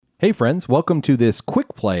Hey friends, welcome to this quick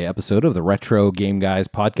play episode of the Retro Game Guys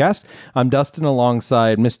podcast. I'm Dustin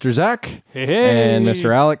alongside Mr. Zach and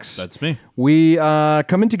Mr. Alex. That's me. We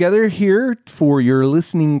coming together here for your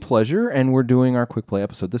listening pleasure, and we're doing our quick play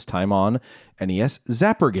episode this time on NES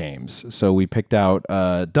Zapper games. So we picked out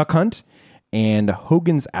Duck Hunt and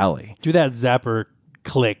Hogan's Alley. Do that Zapper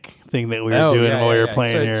click thing that we were doing while we were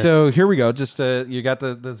playing here. So here we go. Just you got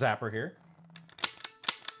the Zapper here.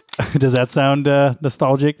 Does that sound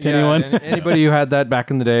nostalgic to anyone? Anybody who had that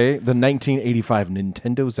back in the day, the 1985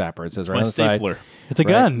 Nintendo Zapper. It says right on the stapler. side. It's a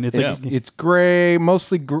gun. It's gray,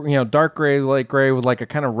 mostly dark gray, light gray, with like a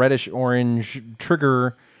kind of reddish orange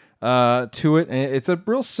trigger to it. And it's a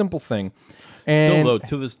real simple thing. And Still, though,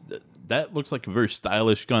 to this, that looks like a very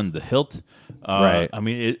stylish gun. The hilt, right? I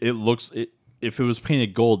mean, it looks. If it was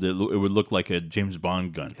painted gold, it would look like a James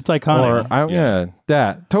Bond gun. It's iconic.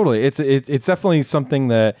 That totally. It's definitely something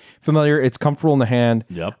that familiar. It's comfortable in the hand.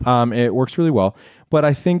 Yep. It works really well. But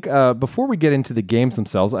I think before we get into the games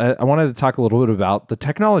themselves, I wanted to talk a little bit about the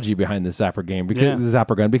technology behind the Zapper game, because the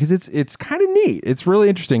Zapper gun, because it's kind of neat. It's really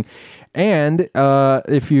interesting. And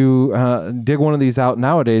if you dig one of these out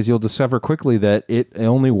nowadays, you'll discover quickly that it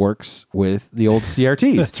only works with the old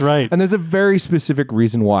CRTs. That's right. And there's a very specific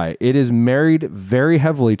reason why. It is married very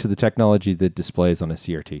heavily to the technology that displays on a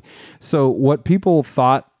CRT. So what people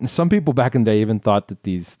thought, some people back in the day even thought that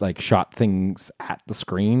these like shot things at the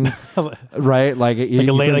screen, right? Like a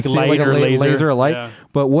laser light. Yeah.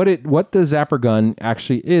 But what the Zapper gun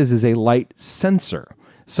actually is a light sensor.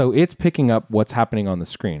 So it's picking up what's happening on the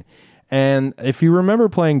screen. And if you remember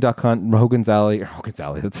playing Duck Hunt, Hogan's Alley,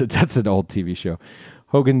 that's an old TV show.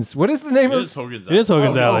 Hogan's, what is the name of it? It is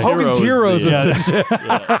Hogan's Alley. Hogan's Heroes. That's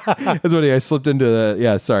what I slipped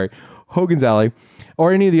into Hogan's Alley.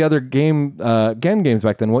 Or any of the other games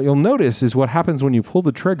back then. What you'll notice is what happens when you pull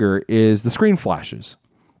the trigger is the screen flashes.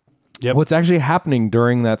 Yep. What's actually happening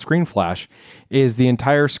during that screen flash is the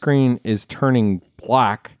entire screen is turning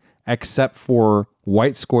black except for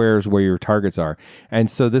white squares where your targets are. And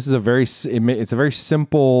so this is a very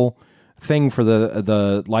simple thing for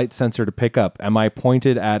the light sensor to pick up. Am I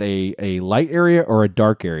pointed at a light area or a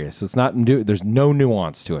dark area? So it's not, there's no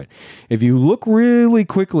nuance to it. If you look really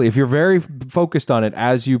quickly, if you're very focused on it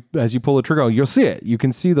as you pull the trigger, you'll see it. You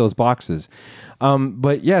can see those boxes.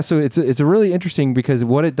 But yeah, so it's a really interesting, because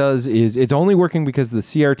what it does is it's only working because the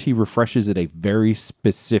CRT refreshes at a very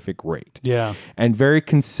specific rate. Yeah. And very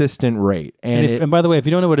consistent rate. And by the way, if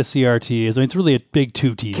you don't know what a CRT is, I mean, it's really a big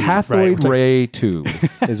tube TV. Cathode ray tube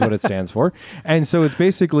is what it stands for. And so it's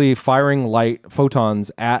basically firing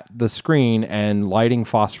photons at the screen and lighting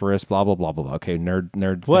phosphorus, blah, blah, blah, blah, blah. Okay,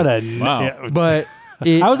 nerd. What thing. wow. Yeah, but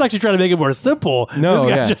I was actually trying to make it more simple. No, this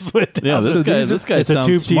guy just went down. Yeah, this guy it's a sounds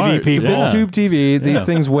tube smart. TV, people. It's a big tube TV. These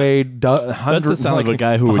things weigh That's the sound of a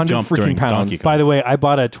guy who would jump during Donkey Kong. By the way, I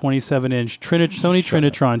bought a 27-inch Sony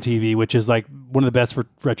Trinitron TV, which is like one of the best for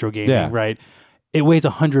retro gaming, right? It weighs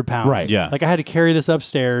 100 pounds. Right. Yeah. Like I had to carry this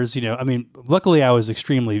upstairs, I mean, luckily I was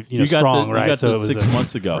extremely, strong, right? You got so this it was 6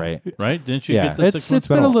 months ago, right? Didn't you get this 6 months ago? It's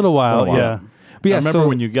been a little while, yeah. But yeah, I remember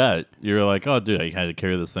when you got it, you were like, oh, dude, I had to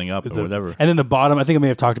carry this thing up or whatever. And then the bottom, I think I may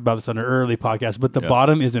have talked about this on an early podcast, but the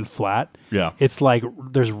bottom isn't flat. Yeah. It's like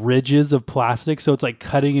there's ridges of plastic, so it's like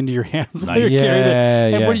cutting into your hands when you're Nice. carrying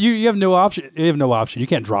it. And Yeah. you have no option. You have no option. You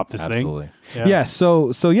can't drop this Absolutely. thing. Yeah. So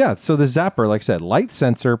the Zapper, like I said, light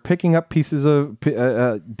sensor picking up pieces of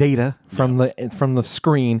data from the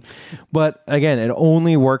screen, but again, it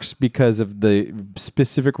only works because of the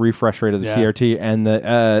specific refresh rate of the CRT, and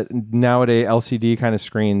the nowadays LCD kind of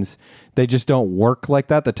screens. They just don't work like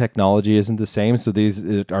that. The technology isn't the same, so these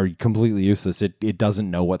are completely useless. It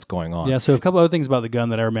doesn't know what's going on. Yeah. So a couple other things about the gun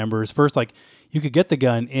that I remember is first, like you could get the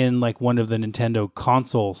gun in like one of the Nintendo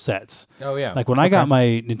console sets. Oh yeah. Like when I got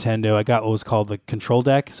my Nintendo, I got what was called the control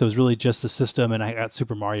deck. So it was really just the system, and I got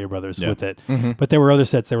Super Mario Brothers with it. Mm-hmm. But there were other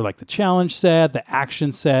sets. There were like the challenge set, the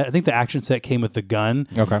action set. I think the action set came with the gun.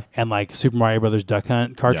 Okay. And like Super Mario Brothers Duck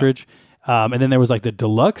Hunt cartridge. And then there was like the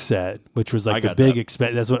deluxe set, which was like the big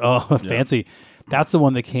expense. That's what fancy. That's the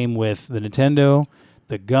one that came with the Nintendo,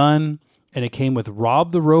 the gun, and it came with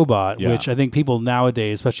Rob the Robot, which I think people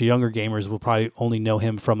nowadays, especially younger gamers, will probably only know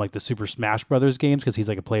him from like the Super Smash Brothers games because he's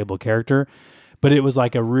like a playable character. But it was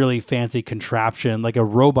like a really fancy contraption, like a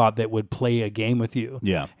robot that would play a game with you.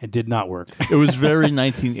 Yeah. It did not work. It was very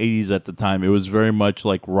 1980s at the time. It was very much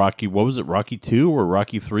like Rocky. What was it, Rocky 2 or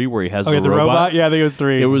Rocky 3, where he has the robot? Yeah, I think it was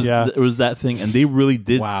 3. It was that thing, and they really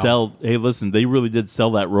did sell. Hey, listen, they really did sell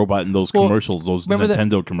that robot in those commercials, those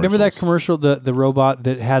Nintendo commercials. Remember that commercial, the robot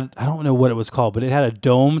that had, I don't know what it was called, but it had a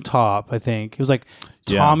dome top. I think it was like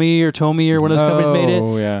Tommy or Tomy or one of those companies made it,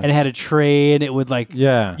 yeah. and it had a tray, and it would like,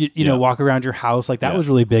 Yeah. you know, walk around your house. Like that was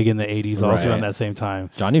really big in the 80s, also Right. around that same time.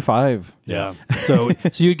 Johnny Five. Yeah. So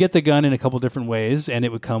you'd get the gun in a couple different ways, and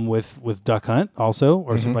it would come with Duck Hunt also,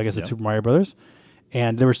 or I guess it's Super Mario Brothers.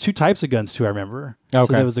 And there was 2 types of guns too, I remember. Okay.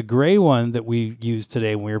 So there was a gray one that we used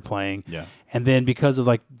today when we were playing. Yeah. And then because of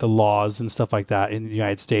like the laws and stuff like that in the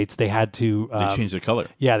United States, they had to They changed the color.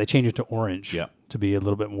 Yeah, they changed it to orange. Yeah. To be a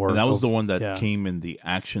little bit more. And that was the one that came in the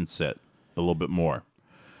action set a little bit more.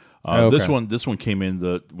 Okay. This one came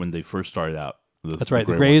in when they first started out. That's right.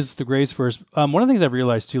 The grays first. One of the things I've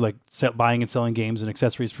realized too, like buying and selling games and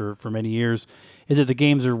accessories for many years, is that the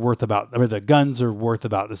games are worth the guns are worth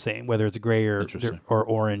about the same, whether it's gray or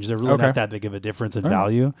orange. They're really not that big of a difference in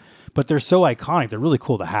value, but they're so iconic. They're really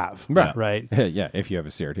cool to have. Right. Yeah. If you have a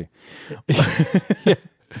CRT.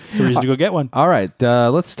 It's a reason to go get one. All right,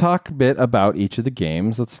 let's talk a bit about each of the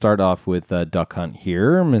games. Let's start off with Duck Hunt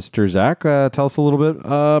here. Mr. Zach, tell us a little bit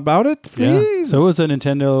about it, please. So it was a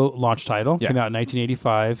Nintendo launch title. Came out in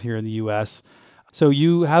 1985 here in the U.S. So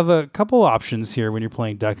you have a couple options here when you're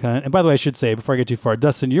playing Duck Hunt. And by the way, I should say, before I get too far,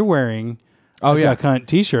 Dustin, you're wearing a Duck Hunt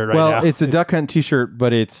t-shirt right now. Well, it's a Duck Hunt t-shirt,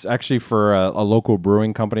 but it's actually for a local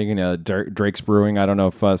brewing company, Drake's Brewing. I don't know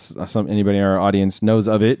if anybody in our audience knows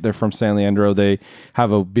of it. They're from San Leandro. They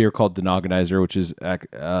have a beer called Denogonizer, which is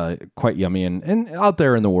quite yummy and out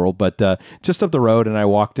there in the world, but just up the road. And I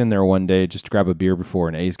walked in there one day just to grab a beer before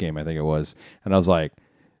an A's game, I think it was. And I was like,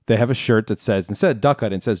 they have a shirt that says, instead of Duck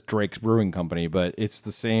Hunt, it says Drake's Brewing Company, but it's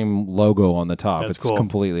the same logo on the top. That's it's cool.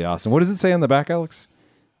 Completely awesome. What does it say on the back, Alex?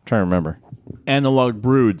 I'm trying to remember. Analog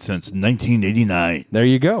brewed since 1989. There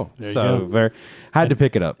you go. There you had to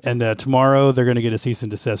pick it up. And tomorrow they're going to get a cease and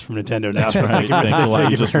desist from Nintendo now. So Thanks a lot.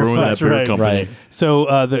 You just ruined that beer company. Right.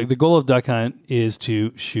 So the goal of Duck Hunt is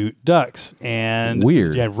to shoot ducks. And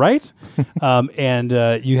Weird. Yeah, right? And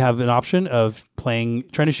you have an option of trying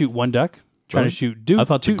to shoot one duck, trying to shoot I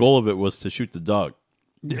thought the goal of it was to shoot the dog.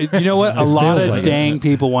 You know what? A lot of like dang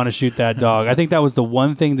people want to shoot that dog. I think that was the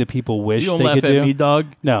one thing that people wish You don't they laugh could at do. me,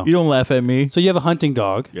 dog? No. You don't laugh at me? So you have a hunting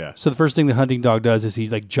dog. Yeah. So the first thing the hunting dog does is he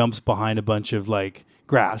like jumps behind a bunch of like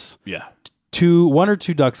grass. Yeah. One or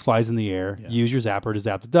two ducks flies in the air. You use your zapper to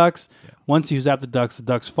zap the ducks. Once you zap the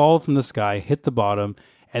ducks fall from the sky, hit the bottom,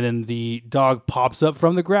 and then the dog pops up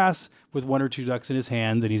from the grass with one or two ducks in his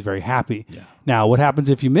hands, and he's very happy. Now, what happens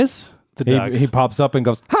if you miss the ducks? He pops up and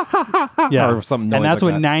goes, ha, ha, ha, ha, Yeah, or something. and that's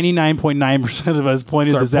like when that. 99.9% of us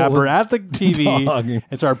pointed the Start zapper pulling at the TV dog.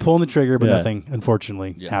 and started pulling the trigger, but Yeah. nothing,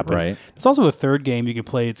 unfortunately, happened. right. There's also a third game you can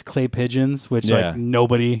play. It's Clay Pigeons, which like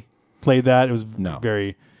nobody played that. It was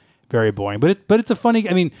very, very boring. But it's a funny.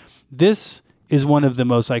 I mean, this is one of the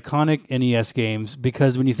most iconic NES games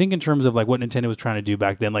because when you think in terms of like what Nintendo was trying to do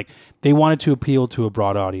back then, like they wanted to appeal to a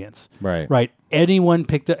broad audience. Right. Anyone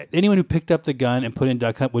who picked up the gun and put in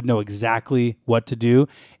Duck Hunt would know exactly what to do.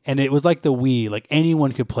 And it was like the Wii, like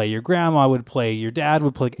anyone could play. Your grandma would play, your dad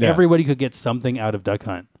would play. Everybody could get something out of Duck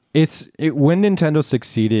Hunt. When Nintendo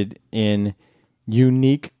succeeded in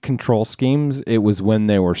unique control schemes, it was when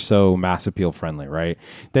they were so mass appeal friendly, right?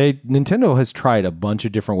 Nintendo has tried a bunch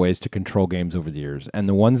of different ways to control games over the years, and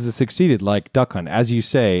the ones that succeeded, like Duck Hunt, as you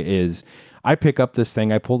say, is I pick up this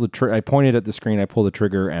thing, I point it at the screen, I pull the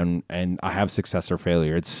trigger, and I have success or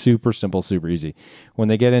failure. It's super simple, super easy. When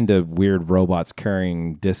they get into weird robots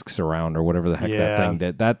carrying discs around or whatever the heck that thing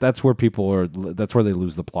did, that's where that's where they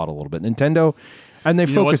lose the plot a little bit. Nintendo, and they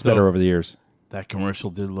focus better over the years. That commercial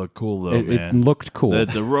did look cool, though, It man. looked cool.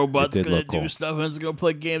 The robot's It did going to look do cool. stuff and it's going to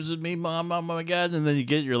play games with me, Mom. Oh, my God. And then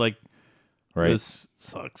you're like, this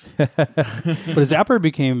sucks. But Zapper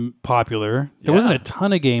became popular. There wasn't a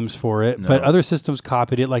ton of games for it, but other systems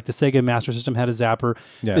copied it. Like the Sega Master System had a Zapper.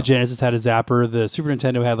 Yeah. The Genesis had a Zapper. The Super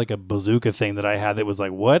Nintendo had like a bazooka thing that I had that was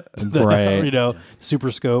like, what? Right. Super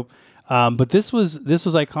Scope. But this was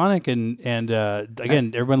iconic, and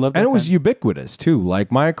again, everyone loved it. And it was ubiquitous too.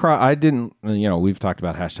 Like I didn't, we've talked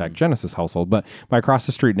about #Genesis household, but my across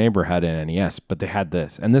the street neighbor had an NES, but they had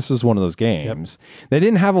this, and this was one of those games. They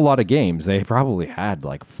didn't have a lot of games. They probably had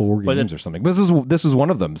like 4 games or something. But this is one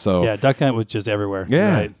of them. So yeah, Duck Hunt was just everywhere.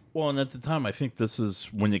 Yeah. Right? Well, and at the time, I think this is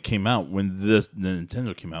when it came out. When the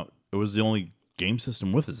Nintendo came out, it was the only game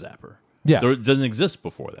system with a zapper. Yeah. It doesn't exist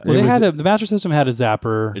before that. Well, the Master System had a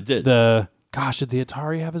Zapper. It did. Did the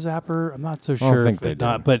Atari have a Zapper? I'm not so sure. I don't think if they it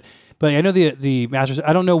not, did. but I know the Master.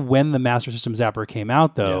 I don't know when the Master System Zapper came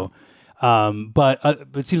out though. But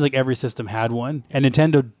it seems like every system had one, and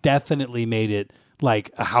Nintendo definitely made it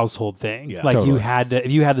like a household thing. Yeah. Like Totally. you had to,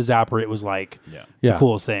 if you had the Zapper, it was like the Yeah.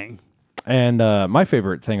 coolest thing. And my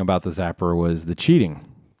favorite thing about the Zapper was the cheating.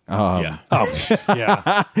 Yeah.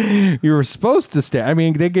 Yeah. You were supposed to stay. I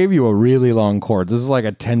mean, they gave you a really long cord. This is like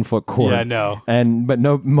a 10-foot cord. Yeah, no. But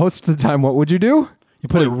most of the time, what would you do? You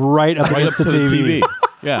put it right up Right up against to the the TV. TV.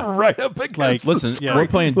 Yeah. Right up against. Listen, Yeah. we're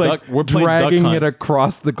playing duck. We're playing dragging duck hunt. it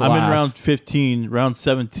across the glass. I'm in round 15, round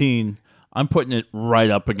 17. I'm putting it right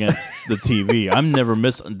up against the TV. I'm never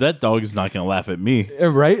missing. That dog is not going to laugh at me.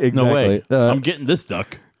 Right? Exactly. No way. I'm getting this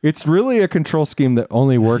duck. It's really a control scheme that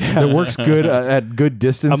only works. That works good at good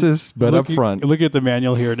distances, but up front. Look at the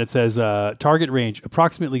manual here, and it says target range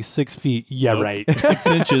approximately 6 feet. Yeah, right. 6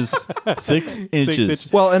 inches. 6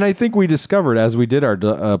 inches. Well, and I think we discovered as we did our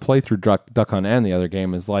playthrough Duck Hunt and the other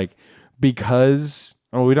game is like because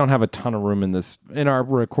we don't have a ton of room in our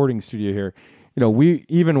recording studio here. You know, we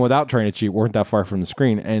even without trying to cheat weren't that far from the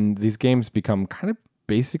screen, and these games become kind of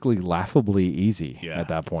basically laughably easy at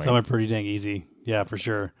that point. Some are pretty dang easy. Yeah, for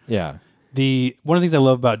sure. Yeah. One of the things I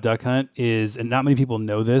love about Duck Hunt is, and not many people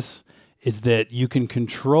know this, is that you can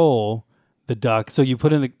control the duck. So you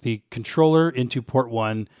put in the controller into port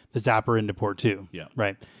 1, the zapper into port 2. Yeah.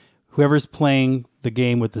 Right. Whoever's playing the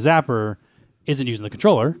game with the zapper isn't using the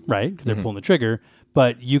controller, right? Because they're pulling the trigger.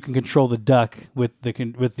 But you can control the duck with the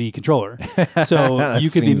controller. So you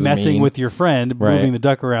could be seems messing mean. with your friend, moving the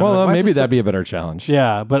duck around. Well, Like, why is maybe this so- that'd be a better challenge.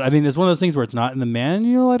 Yeah, but I mean, it's one of those things where it's not in the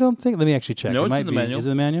manual. I don't think. Let me actually check. No, It it's might in the be. manual. Is it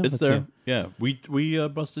in the manual? It's Let's there. see. Yeah. We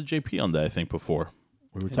busted JP on that, I think, before.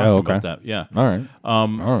 We were talking okay. about that. Yeah. All right.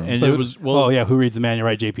 And it was, well, Oh yeah, who reads the manual?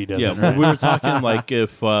 Right, JP does. yeah, it, right? we were talking like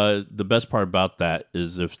if the best part about that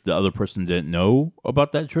is if the other person didn't know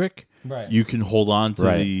about that trick, Right. you can hold on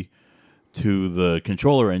to the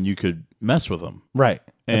controller and you could mess with them. Right.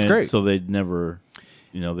 That's And great. So they'd never,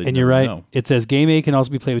 they'd And you're never right. know. It says game A can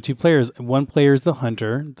also be played with 2 players. One player is the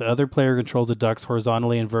hunter. The other player controls the ducks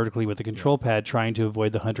horizontally and vertically with the control pad, trying to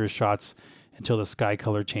avoid the hunter's shots until the sky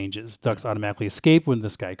color changes. Ducks automatically escape when the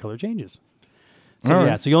sky color changes. So All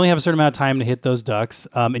yeah, right. so you only have a certain amount of time to hit those ducks,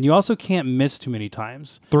 and you also can't miss too many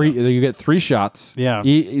times. 3 you get 3 shots. Yeah.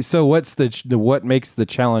 So what's what makes the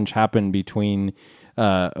challenge happen between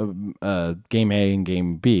game A and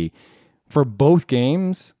game B? For both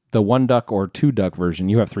games, the 1 duck or 2 duck version,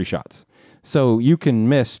 you have 3 shots. So you can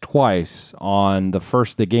miss twice on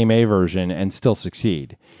the game A version and still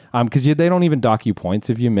succeed. Because they don't even dock you points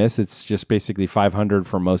if you miss. It's just basically 500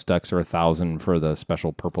 for most ducks or 1,000 for the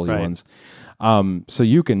special purple Right. ones. So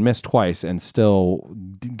you can miss twice and still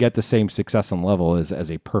get the same success and level as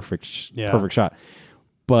a perfect shot.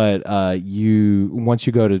 But once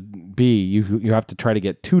you go to B, you have to try to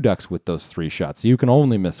get 2 ducks with those 3 shots. So you can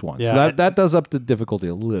only miss one. Yeah. So that does up the difficulty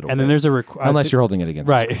a little. And bit. then there's unless you're holding it against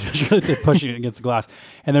the right, they're pushing it against the glass.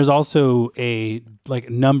 And there's also a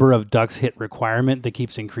number of ducks hit requirement that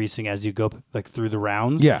keeps increasing as you go through the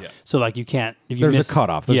rounds. Yeah. So you can't. If you There's a miss,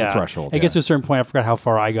 cutoff. There's a threshold, It gets yeah. to a certain point. I forgot how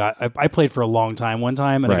far I got. I played for a long time one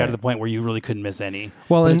time, and I got Right. to the point where you really couldn't miss any.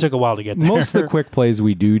 Well, But it and took a while to get there. Most of the quick plays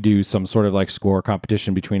we do some sort of score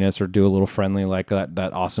competition between us or do a little friendly like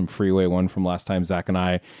that awesome freeway one from last time Zach and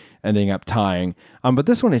I ending up tying. But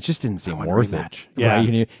this one, it just didn't seem worth it. Yeah.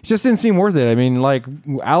 Right? It just didn't seem worth it. I mean,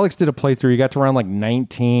 Alex did a playthrough. He got to around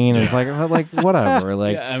 19 and it's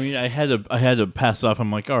whatever. Yeah, I mean, I had to pass off.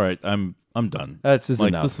 I'm like, all right, I'm done. This is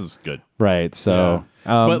enough. This is good. Right. So,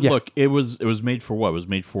 But look, it was made for what? It was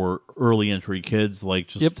made for early entry kids,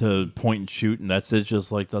 to point and shoot, and that's it.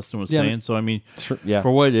 Just like Dustin was saying. So I mean,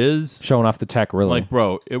 for what it is, showing off the tech, really.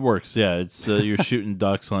 bro, it works. Yeah, it's you're shooting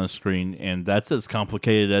ducks on a screen, and that's as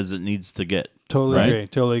complicated as it needs to get.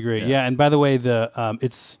 Totally agree. Yeah. And by the way,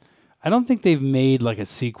 I don't think they've made a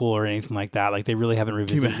sequel or anything like that. They really haven't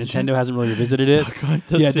revisited. Nintendo hasn't really revisited it. Duck Hunt,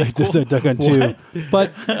 there's a Duck Hunt 2.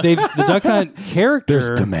 But the Duck Hunt character,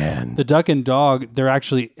 There's demand. the duck and dog, they're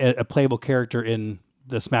actually a playable character in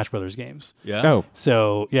the Smash Brothers games. Yeah. Oh,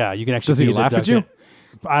 So yeah, you can actually. Does he be the laugh at duck you? and-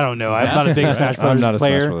 I don't know. I'm not a big Smash Brothers not a Smash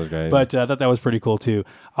player, Brothers guy, yeah. but I thought that was pretty cool too.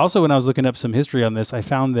 Also, when I was looking up some history on this, I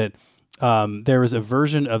found that there was a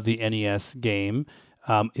version of the NES game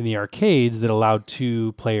in the arcades that allowed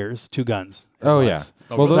 2 players, 2 guns. at Oh, once.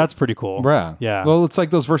 yeah. Well, Well, that's pretty cool. yeah. Well, it's like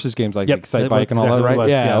those versus games like Yep, Excite that's Bike and all exactly that, what it right?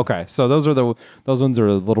 was, Yeah, yeah. okay. So those ones are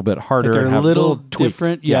a little bit harder They're and a have little tweaked.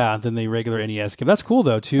 different, than the regular NES game. That's cool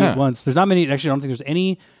though. 2 at once. There's not many. Actually, I don't think there's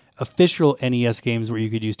any official NES games where you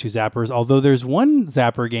could use 2 zappers. Although there's one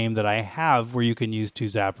zapper game that I have where you can use 2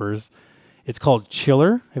 zappers. It's called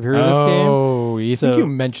Chiller. Have you heard of this game? Oh, you think So, you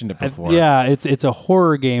mentioned it before? Yeah, it's a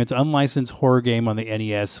horror game. It's an unlicensed horror game on the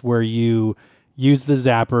NES where you use the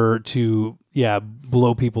zapper to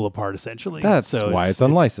blow people apart essentially. That's why it's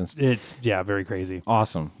unlicensed. It's very crazy.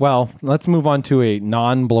 Awesome. Well, let's move on to a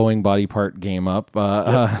non-blowing body part game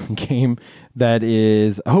game that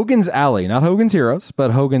is Hogan's Alley, not Hogan's Heroes,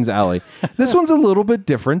 but Hogan's Alley. This one's a little bit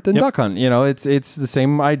different than Duck Hunt. You know, it's the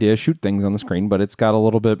same idea, shoot things on the screen, but it's got a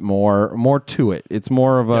little bit more to it. It's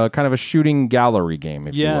more of a kind of a shooting gallery game,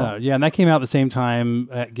 if you will. Yeah, and that came out at the same time,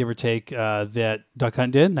 give or take, that Duck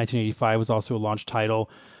Hunt did. 1985 was also a launch title.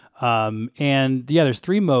 There's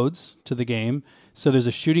 3 modes to the game. So there's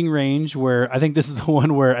a shooting range where I think this is the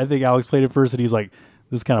one where I think Alex played it first and he's like,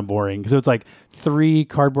 this is kind of boring. So it's like 3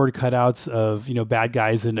 cardboard cutouts of, bad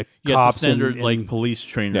guys and cops. It's a standard like police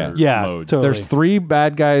trainer mode. Totally. There's 3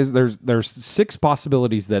 bad guys. There's 6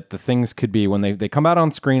 possibilities that the things could be when they come out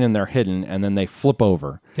on screen and they're hidden and then they flip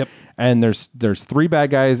over. Yep. And there's 3 bad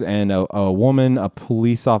guys and a woman, a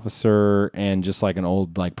police officer, and just like an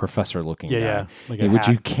old like professor looking guy, like which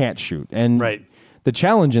you can't shoot. And right. The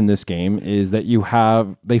challenge in this game is that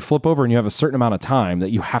they flip over and you have a certain amount of time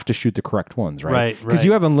that you have to shoot the correct ones, right? Right. Because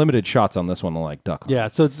you have unlimited shots on this one, like Duck Hunt. Yeah,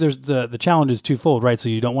 so there's the challenge is twofold, right? So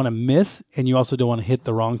you don't want to miss, and you also don't want to hit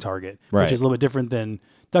the wrong target, which is a little bit different than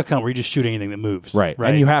Duck Hunt, where you just shoot anything that moves. Right.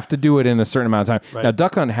 And you have to do it in a certain amount of time. Right. Now,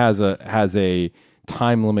 Duck Hunt has a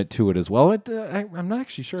time limit to it as well. I'm not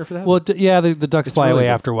actually sure if it has. Well, the ducks fly away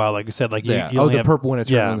after a while, like you said. Like you only have, purple when it's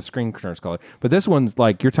when the screen turns color. But this one's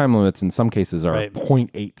like your time limits in some cases are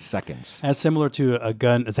 0.8 seconds. That's similar to a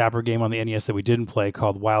zapper game on the NES that we didn't play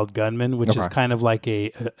called Wild Gunman, which is kind of like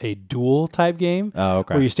a duel type game. Oh,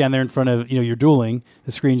 okay. Where you stand there in front of you're dueling.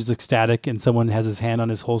 The screen is static, and someone has his hand on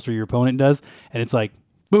his holster. Your opponent does, and it's like.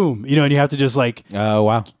 Boom, and you have to just like. Oh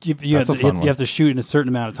wow, you have to shoot in a certain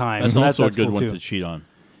amount of time. That's also a good one to cheat on.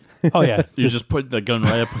 Oh yeah, you just put the gun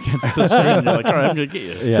right up against the screen. And you're like, all right, I'm gonna get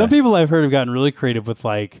you. Yeah. Some people I've heard have gotten really creative with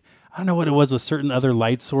like. I don't know what it was with certain other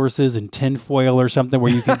light sources and tinfoil or something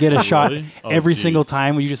where you can get a shot every single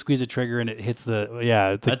time when you just squeeze a trigger and it hits the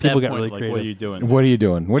It's like people get really creative. What are you doing? What are you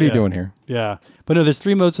doing? What are you doing here? Yeah, but no, there's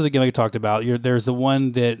 3 modes to the game like I talked about. There's the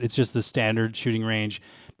one that it's just the standard shooting range.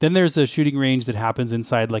 Then there's a shooting range that happens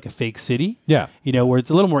inside like a fake city. Yeah. Where it's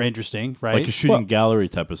a little more interesting, right? Like a shooting gallery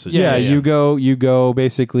type of situation. Yeah, you go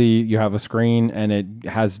basically you have a screen and it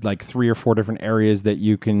has like 3 or 4 different areas that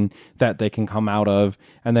they can come out of.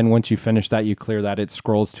 And then once you finish that, you clear that, it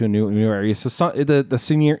scrolls to a new area. So the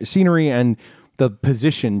scenery and the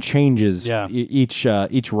position changes each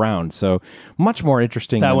round. So much more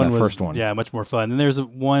interesting than the first one. Yeah, much more fun. And there's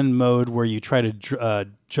one mode where you try to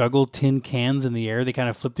juggle tin cans in the air. They kind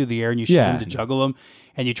of flip through the air and you shoot them to juggle them.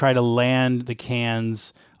 And you try to land the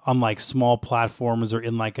cans on like small platforms or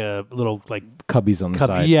in like a little like cubbies on the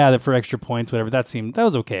side. Yeah, for extra points, whatever. That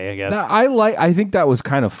was okay, I guess. I think that was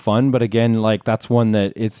kind of fun, but again, like that's one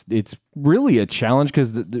that it's really a challenge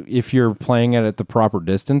because if you're playing it at the proper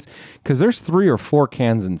distance, because there's 3 or 4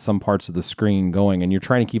 cans in some parts of the screen going, and you're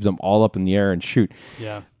trying to keep them all up in the air and shoot.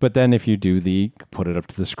 Yeah. But then if you do the put it up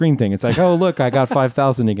to the screen thing, it's like, oh look, I got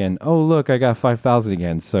 5,000 again. Oh look, I got 5,000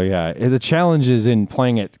 again. So yeah, the challenge is in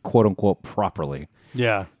playing it quote unquote properly.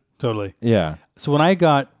 Yeah, totally. Yeah. So when I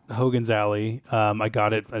got Hogan's Alley, I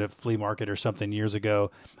got it at a flea market or something years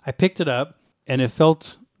ago. I picked it up and it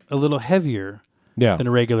felt a little heavier than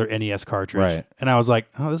a regular NES cartridge. Right. And I was like,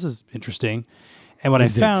 oh, this is interesting. And when I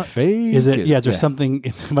found, fake? Is there something?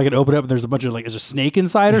 If I could open it up and there's a bunch of like, is there a snake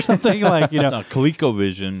inside or something? Like,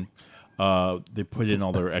 ColecoVision. They put in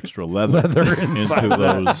all their extra leather into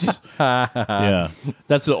those. Yeah,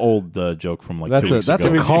 that's an old joke from like 2 weeks ago. That's a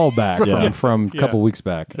callback from a couple weeks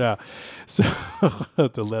back. Yeah. So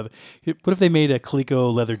the leather. What if they made a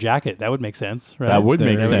Coleco leather jacket? That would make sense, right? That would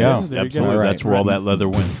make sense. There Absolutely. Right, that's where all that leather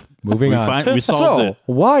went. Moving on. We solved it.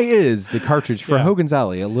 Why is the cartridge for Hogan's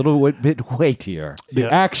Alley a little bit weightier? The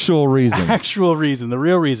actual reason. The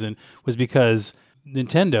real reason was because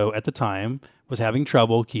Nintendo at the time was having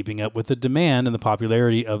trouble keeping up with the demand and the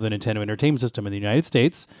popularity of the Nintendo Entertainment System in the United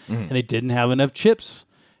States, and they didn't have enough chips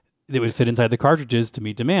that would fit inside the cartridges to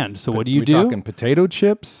meet demand. So what do you do? Talking potato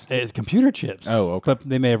chips? It's computer chips. Oh, okay. But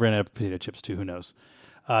they may have ran out of potato chips too. Who knows?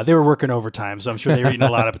 They were working overtime, so I'm sure they were eating a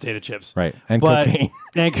lot of potato chips. Right. And cocaine.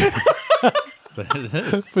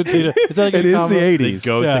 Potato. Is that it is combo? the 80s. They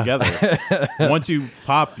go together. Once you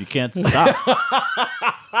pop, you can't stop.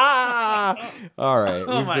 All right.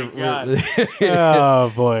 Oh, my God.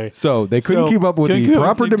 Oh, boy. So they couldn't keep up with the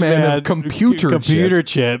proper demand of computer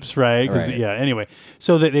chips, right? Yeah, anyway.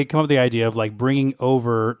 So they come up with the idea of like bringing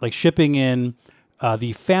over, like shipping in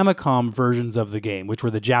the Famicom versions of the game, which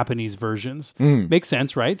were the Japanese versions. Makes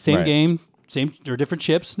sense, right? Same game. Same or different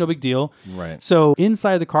chips, no big deal. Right. So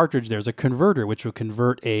inside the cartridge, there's a converter which will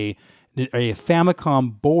convert a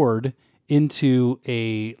Famicom board into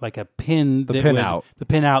a pin out. the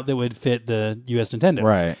pin out that would fit the US Nintendo.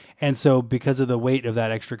 Right. And so because of the weight of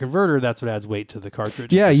that extra converter, that's what adds weight to the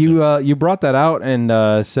cartridge. Yeah, you brought that out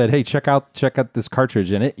and said, "Hey, check out this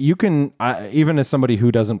cartridge." And you can even as somebody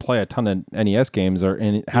who doesn't play a ton of NES games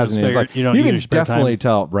hasn't, you can definitely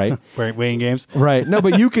tell, right? Weighing games, right? No,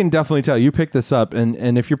 but you can definitely tell. You pick this up,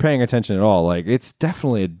 and if you're paying attention at all, like it's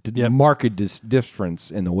definitely a marked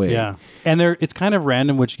difference in the weight. Yeah, and it's kind of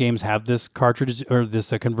random which games have this cartridge or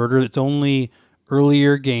this converter. It's only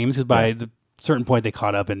earlier games because by the certain point they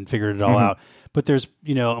caught up and figured it all out. But there's,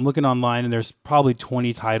 I'm looking online and there's probably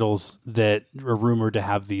 20 titles that are rumored to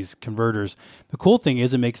have these converters. The cool thing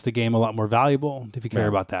is it makes the game a lot more valuable if you care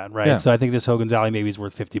about that, right? Yeah. So I think this Hogan's Alley maybe is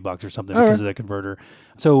worth $50 or something because of the converter.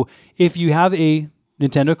 So if you have a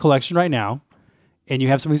Nintendo collection right now and you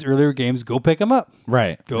have some of these earlier games, go pick them up.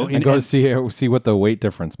 Right. Go see what the weight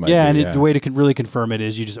difference might be. And the way to really confirm it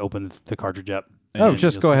is you just open the cartridge up.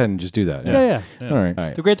 Just go ahead and just do that. Yeah. All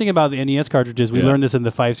right. The great thing about the NES cartridges, we learned this in the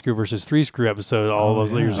 5-screw versus 3-screw episode all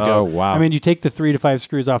those years ago. Oh, wow. I mean, you take the 3 to 5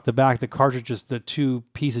 screws off the back, the cartridge the 2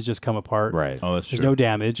 pieces just come apart. Right. Oh, that's true. There's no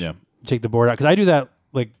damage. Yeah. You take the board out. Because I do that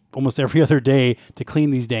like almost every other day to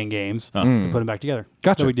clean these dang games and put them back together.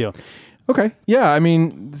 Gotcha. No big deal. Okay. Yeah. I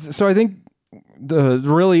mean, so I think the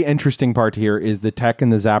really interesting part here is the tech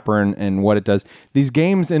and the zapper and what it does. These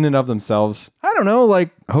games in and of themselves, I don't know, like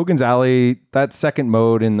Hogan's Alley, that second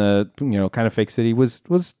mode in the, kind of Fake City was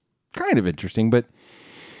kind of interesting, but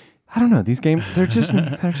I don't know. These games, they're just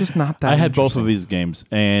not that I had both of these games,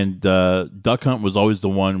 and Duck Hunt was always the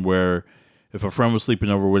one where if a friend was sleeping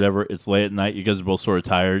over or whatever, it's late at night, you guys are both sort of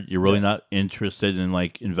tired, you're really not interested in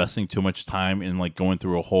like investing too much time in like going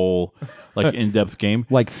through a whole like in-depth game.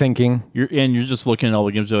 Like thinking. You're just looking at all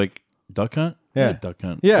the games, you're like, Duck Hunt? Yeah. Duck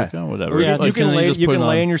Hunt. Yeah. Duck Hunt, whatever. Yeah, Like, you can and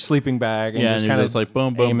lay in your sleeping bag and just and kind you're of just like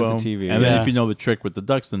boom, boom, aim boom. at the TV. And then if you know the trick with the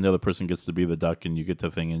ducks, then the other person gets to be the duck and you get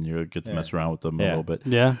the thing and you get to mess around with them a little bit.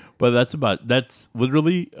 Yeah. But that's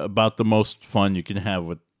literally about the most fun you can have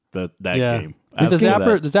with that game. The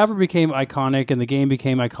Zapper became iconic, and the game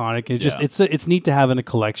became iconic. It's neat to have in a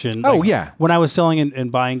collection. Oh, yeah. When I was selling and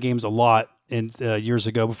buying games a lot years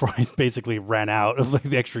ago, before I basically ran out of like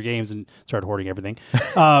the extra games and started hoarding everything,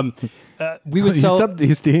 we would sell.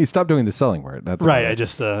 He stopped doing the selling part. That's right. I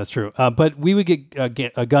just that's true. But we would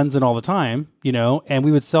get guns in all the time, and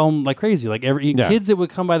we would sell them like crazy. Like kids that would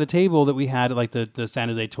come by the table that we had at like the San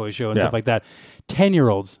Jose Toy Show and stuff like that.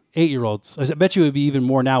 10-year-olds, 8-year-olds. I bet you it would be even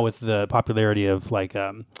more now with the popularity of like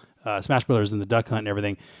Smash Brothers and the Duck Hunt and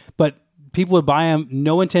everything. But people would buy them,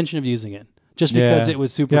 no intention of using it. Just because it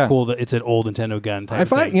was super cool that it's an old Nintendo gun type of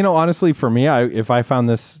thing. Honestly, for me, if I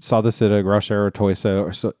saw this at a Rush Hour toy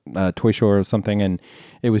show or something, and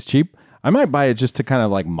it was cheap, I might buy it just to kind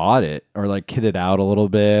of like mod it or like kit it out a little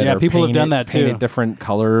bit. Yeah, or people have done that too. Paint it different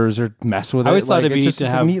colors or mess with it. I always thought it'd be just neat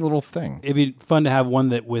to have a neat little thing. It'd be fun to have one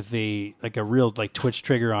that with a real like Twitch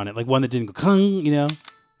trigger on it, like one that didn't go kung,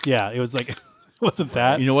 Yeah, it was like it wasn't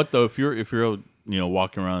that. You know what though? If you're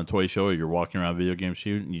walking around a toy show or you're walking around a video game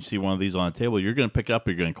shoot and you see one of these on a table, you're going to pick it up,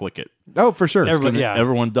 you're going to click it. Oh, for sure.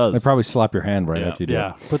 Everyone does. They probably slap your hand right after you do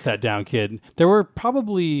it. Put that down, kid. There were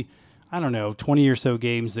probably, 20 or so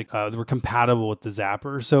games that were compatible with the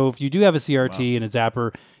Zapper. So if you do have a CRT and a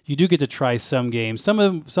Zapper, you do get to try some games. Some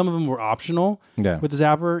of them were optional with the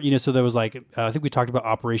Zapper. So there was like, I think we talked about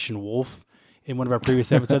Operation Wolf in one of our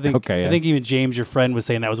previous episodes. I think even James, your friend, was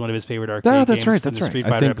saying that was one of his favorite arcade games. That's right. From That's the Street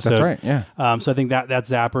right. Fighter episode. That's right. Yeah. So I think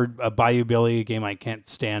that's Zapper. Bayou Billy, a game I can't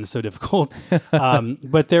stand, so difficult.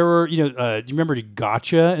 But there were, do you remember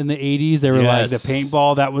Gotcha in the 80s? They were like the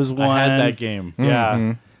paintball. That was one. I had that game. Yeah.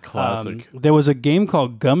 Mm-hmm. Classic. There was a game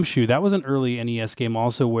called Gumshoe. That was an early NES game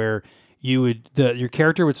also where your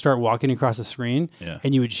character would start walking across the screen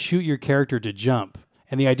and you would shoot your character to jump.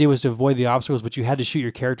 And the idea was to avoid the obstacles, but you had to shoot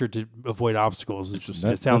your character to avoid obstacles.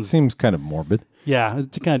 That seems kind of morbid. Yeah,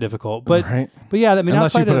 it's kind of difficult. But but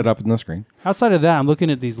unless you put it up on the screen. Outside of that, I'm looking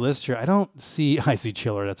at these lists here. I see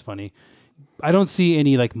Chiller. That's funny. I don't see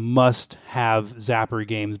any like must-have Zapper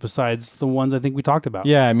games besides the ones I think we talked about.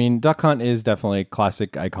 Yeah, I mean, Duck Hunt is definitely a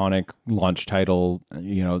classic, iconic launch title.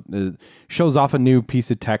 It shows off a new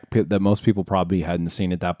piece of tech that most people probably hadn't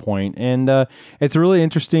seen at that point, and it's a really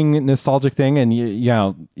interesting, nostalgic thing. And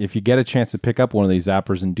if you get a chance to pick up one of these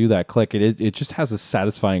Zappers and do that click, it just has a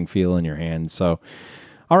satisfying feel in your hand. So,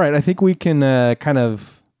 all right, I think we can kind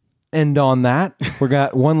of end on that. We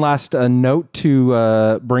got one last note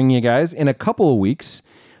to bring you guys. In a couple of weeks,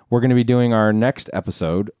 we're going to be doing our next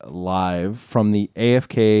episode live from the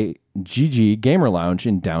AFK GG Gamer Lounge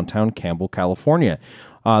in downtown Campbell, California.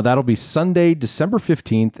 That'll be Sunday, December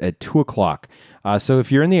 15th at 2 o'clock. So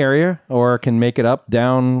if you're in the area or can make it up,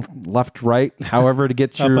 down, left, right, however to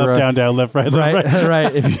get your... up, down, down, left, right, left,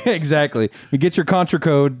 right. right. Exactly. You get your Contra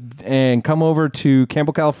code and come over to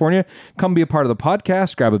Campbell, California. Come be a part of the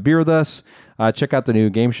podcast. Grab a beer with us. Check out the new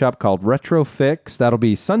game shop called Retro Fix. That'll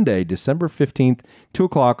be Sunday, December 15th, 2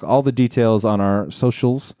 o'clock. All the details on our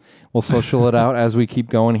socials. We'll social it out as we keep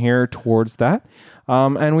going here towards that.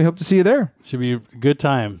 And we hope to see you there. Should be a good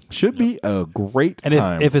time. Should be a great and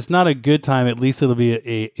time. And if it's not a good time, at least it'll be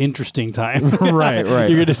a interesting time. Right.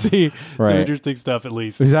 You're going to see some interesting stuff at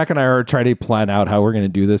least. Zach and I are trying to plan out how we're going to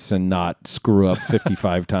do this and not screw up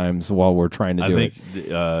 55 times while we're trying to do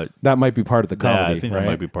it. That might be part of the comedy. I think that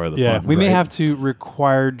might be part of the fun. We may have to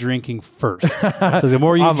require drinking first. So the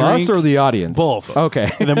more you drink... us or the audience? Both. Okay.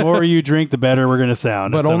 The more you drink, the better we're going to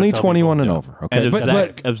sound. But only 21 and over. Okay. And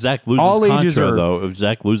if Zach loses all ages Contra, though, if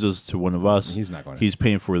Zach loses to one of us, he's not going to. He's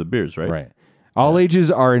paying for the beers, right? Right. All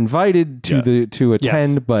ages are invited to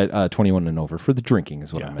attend, but 21 and over for the drinking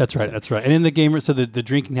is what I meant. That's right. That's right. And in the game, so the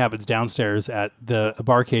drinking happens downstairs at the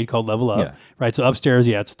barcade called Level Up. Yeah. Right. So upstairs,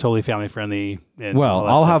 it's totally family friendly. Well,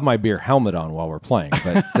 I'll have my beer helmet on while we're playing,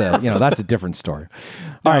 but that's a different story.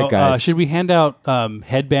 All right, guys. Should we hand out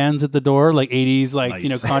headbands at the door, like 80s,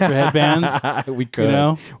 Contra headbands? We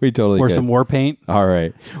could. We totally or could. some war paint. All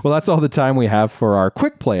right. Well, that's all the time we have for our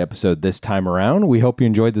quick play episode this time around. We hope you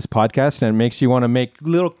enjoyed this podcast and it makes you want to make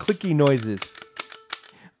little clicky noises.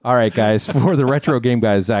 All right, guys. For the Retro Game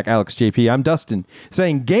Guys, Zach, Alex, JP, I'm Dustin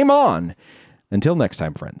saying game on. Until next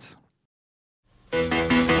time, friends.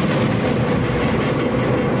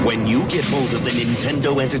 When you get hold of the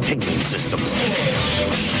Nintendo Entertainment System,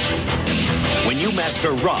 when you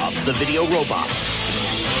master Rob, the video robot,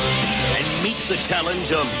 and meet the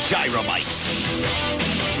challenge of Gyromite,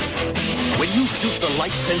 when you shoot the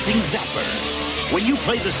light-sensing Zapper, when you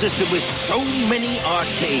play the system with so many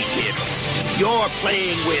arcade hits, you're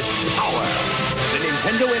playing with power. The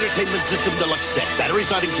Nintendo Entertainment System Deluxe Set. Batteries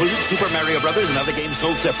not included, Super Mario Brothers, and other games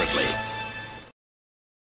sold separately.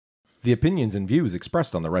 The opinions and views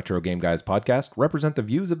expressed on the Retro Game Guys podcast represent the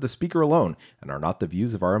views of the speaker alone and are not the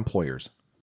views of our employers.